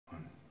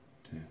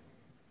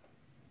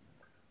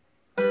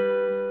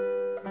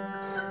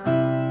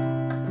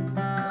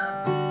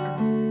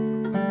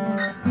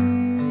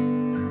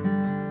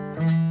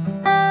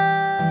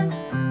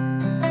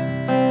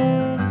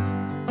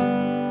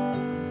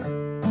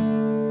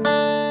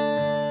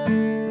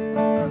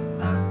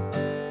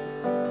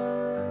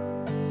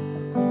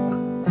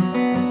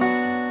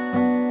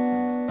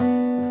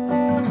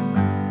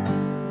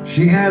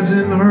She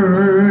hasn't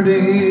heard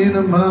in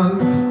a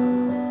month.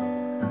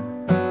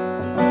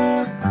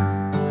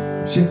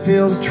 She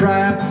feels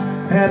trapped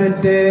at a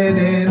dead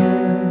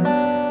end.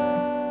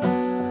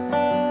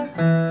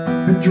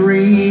 Her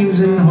dreams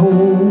and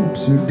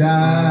hopes are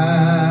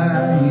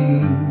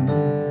dying.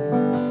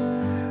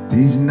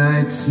 These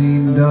nights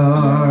seem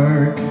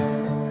dark,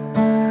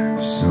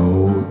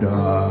 so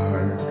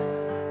dark.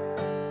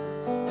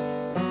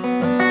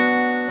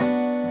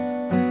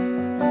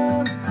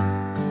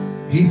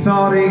 He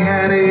thought he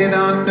had it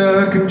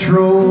under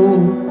control.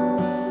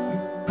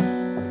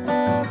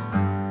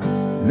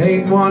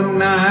 Late one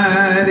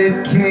night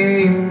it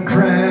came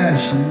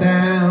crashing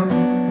down.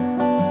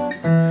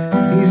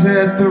 He's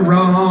at the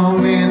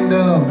wrong end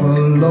of a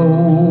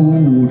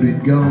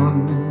loaded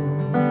gun.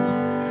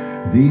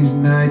 These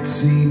nights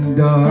seem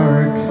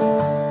dark,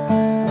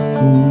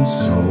 oh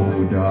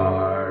so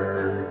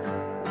dark.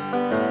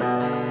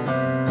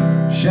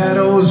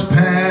 Shadows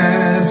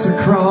pass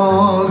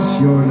across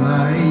your life.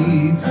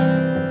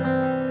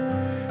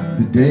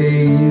 The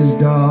day is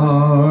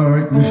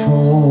dark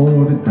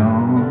before the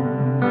dawn.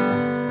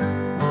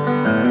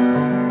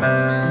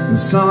 The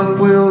sun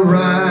will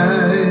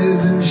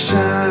rise and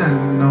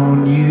shine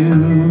on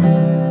you.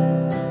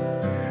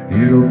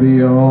 It'll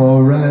be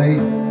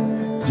alright,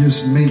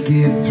 just make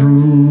it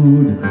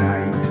through the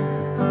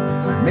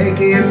night. Make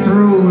it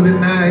through the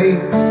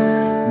night,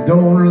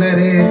 don't let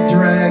it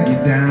drag you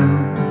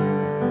down.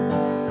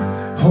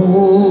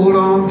 Hold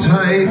on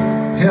tight,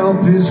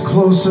 help is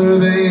closer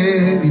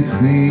than you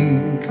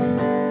think.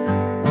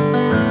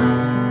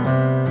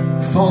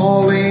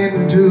 Fall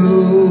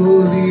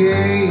into the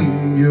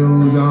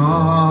angel's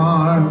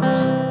arms.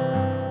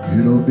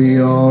 It'll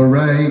be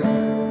alright,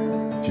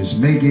 just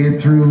make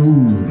it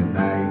through the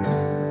night.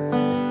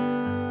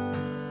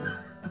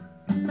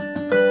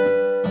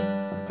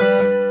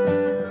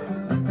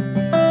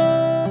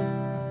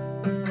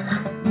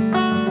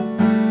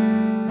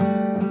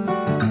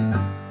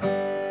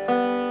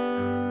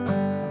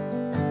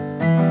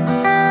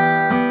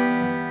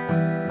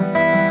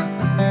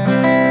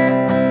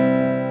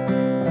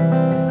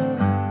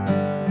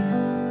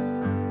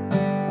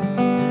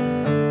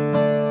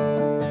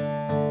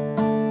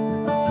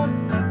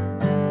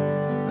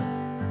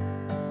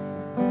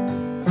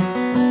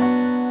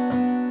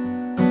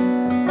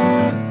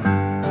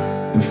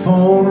 The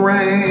phone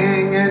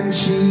rang and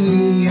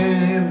she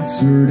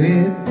answered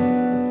it.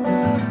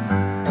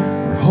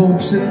 Her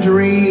hopes and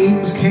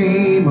dreams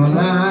came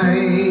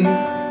alive.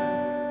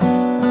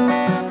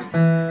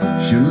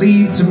 She'll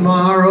leave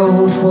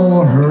tomorrow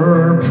for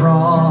her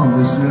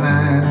promised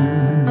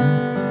land.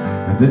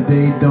 The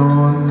day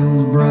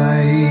dawns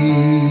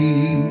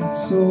bright,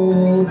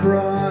 so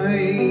bright.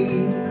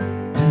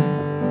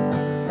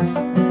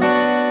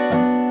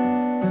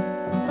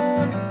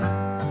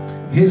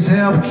 His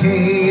help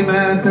came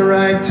at the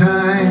right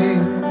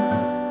time.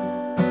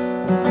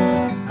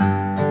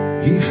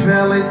 He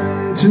fell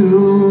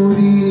into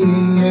the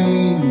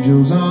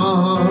angel's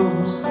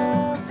arms.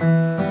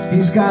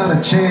 He's got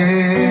a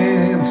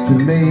chance to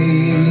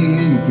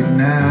make it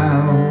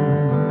now.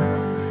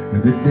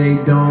 The day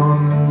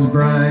dawns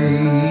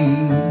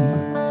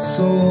bright,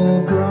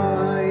 so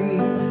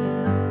bright.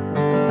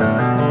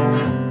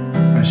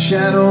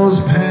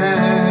 Shadows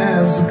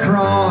pass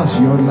across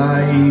your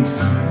life.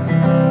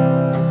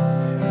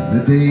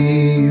 The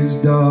day is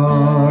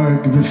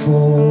dark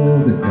before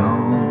the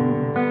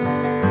dawn.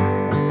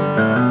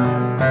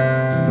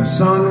 The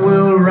sun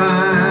will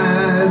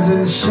rise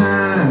and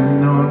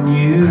shine on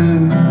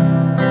you.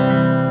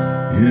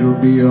 It'll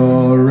be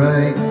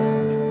alright,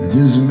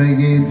 just make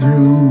it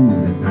through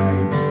the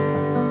night.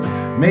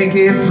 Make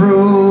it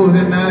through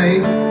the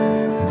night,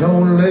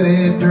 don't let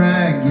it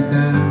drag you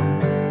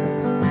down.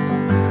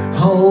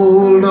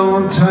 Hold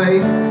on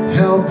tight,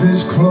 help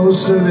is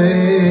closer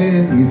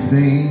than you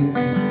think.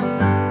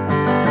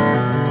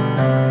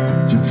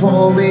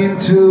 Fall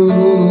into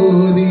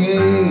the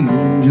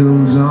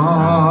angel's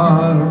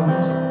arms.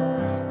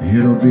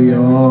 It'll be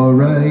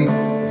alright,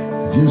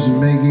 just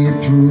make it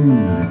through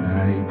the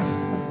night.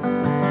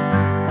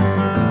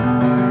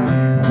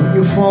 When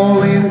you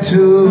fall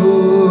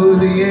into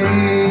the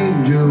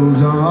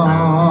angel's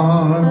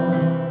arms,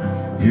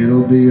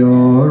 it'll be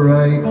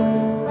alright,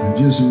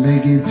 just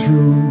make it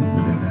through